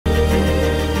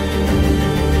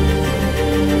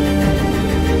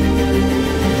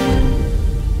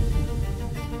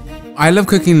I love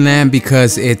cooking lamb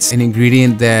because it's an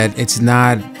ingredient that it's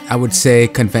not, I would say,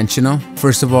 conventional.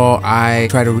 First of all, I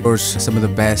try to source some of the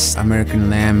best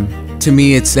American lamb. To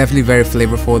me, it's definitely very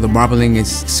flavorful. The marbling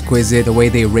is exquisite. The way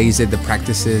they raise it, the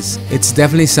practices. It's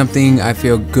definitely something I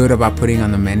feel good about putting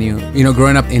on the menu. You know,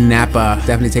 growing up in Napa,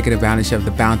 definitely taking advantage of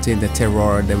the bounty and the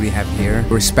terroir that we have here.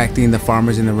 Respecting the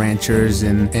farmers and the ranchers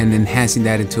and enhancing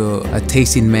that into a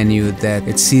tasting menu that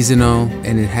it's seasonal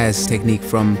and it has technique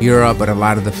from Europe, but a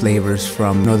lot of the flavors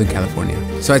from Northern California.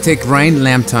 So I take rind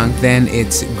lamb tongue, then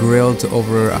it's grilled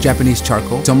over Japanese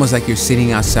charcoal. It's almost like you're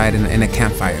sitting outside in a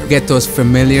campfire. You get those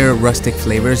familiar rustic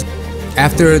flavors.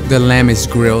 After the lamb is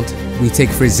grilled, we take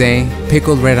frisée,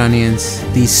 pickled red onions,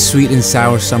 these sweet and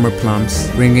sour summer plums,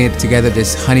 bring it together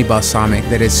this honey balsamic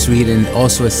that is sweet and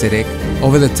also acidic.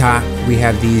 Over the top, we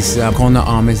have these walnut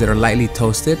almonds that are lightly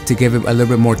toasted to give it a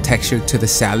little bit more texture to the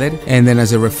salad. And then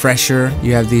as a refresher,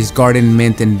 you have these garden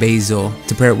mint and basil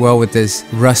to pair it well with this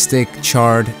rustic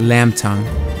charred lamb tongue.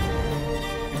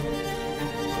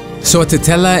 So a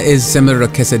tetela is similar to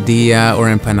quesadilla or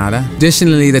empanada.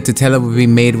 Additionally, the tetela will be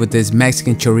made with this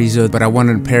Mexican chorizo, but I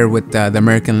wanted to pair it with the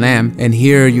American lamb. And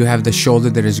here you have the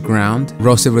shoulder that is ground,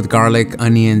 roasted with garlic,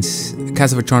 onions,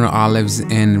 casavachorno olives,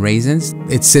 and raisins.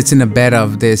 It sits in a bed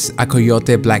of this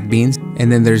acoyote black beans.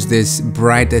 And then there's this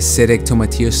bright acidic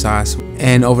tomatillo sauce.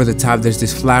 And over the top, there's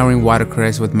this flowering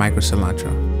watercress with micro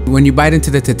cilantro. When you bite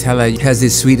into the tetela, it has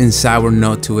this sweet and sour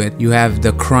note to it. You have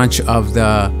the crunch of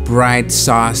the bright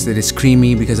sauce that is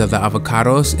creamy because of the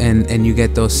avocados, and you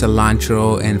get those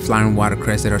cilantro and flowering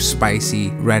watercress that are spicy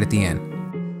right at the end.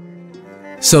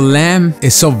 So lamb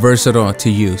is so versatile to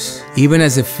use, even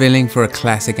as a filling for a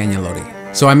classic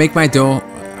agnolotti. So I make my dough,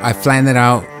 I flatten it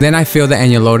out, then I fill the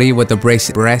agnolotti with the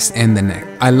breast and the neck.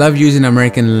 I love using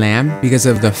American lamb because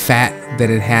of the fat that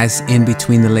it has in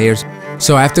between the layers.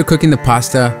 So after cooking the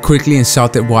pasta quickly in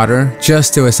salted water,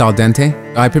 just till it's al dente,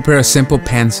 I prepare a simple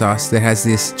pan sauce that has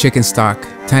this chicken stock,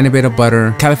 tiny bit of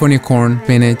butter, California corn,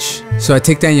 spinach. So I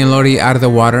take the agnolotti out of the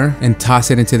water and toss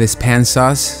it into this pan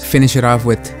sauce, finish it off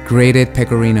with grated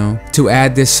pecorino to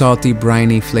add this salty,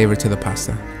 briny flavor to the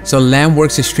pasta. So lamb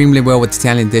works extremely well with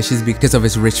Italian dishes because of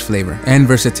its rich flavor and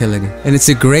versatility. And it's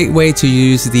a great way to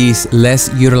use these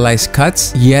less utilized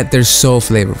cuts, yet they're so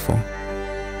flavorful.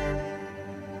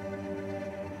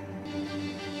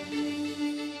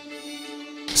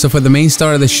 So for the main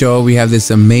star of the show, we have this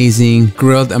amazing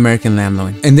grilled American lamb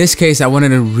loin. In this case, I wanted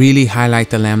to really highlight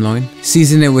the lamb loin,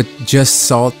 season it with just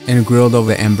salt and grilled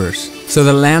over embers. So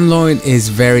the lamb loin is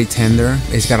very tender.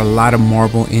 It's got a lot of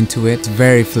marble into it. It's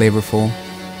very flavorful.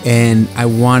 And I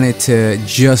wanted to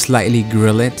just lightly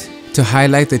grill it to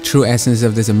highlight the true essence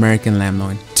of this American lamb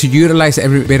loin. To utilize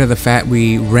every bit of the fat,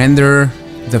 we render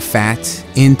the fat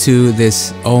into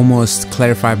this almost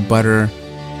clarified butter.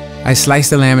 I slice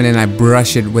the lamb and then I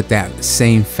brush it with that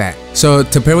same fat. So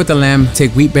to pair with the lamb, take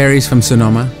wheat berries from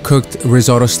Sonoma, cooked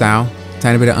risotto style,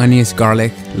 tiny bit of onions,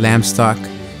 garlic, lamb stock,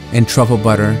 and truffle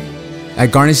butter. I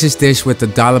garnish this dish with a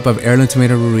dollop of heirloom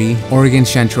tomato ruri, Oregon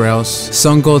chanterelles,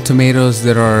 sun gold tomatoes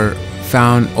that are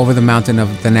found over the mountain of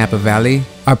the Napa Valley.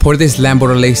 I pour this lamb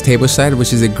bordelaise tableside,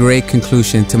 which is a great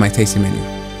conclusion to my tasting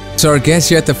menu. So our guests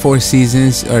here at the Four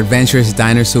Seasons are adventurous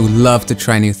diners who love to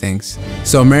try new things.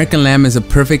 So American lamb is a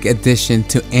perfect addition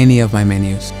to any of my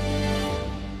menus.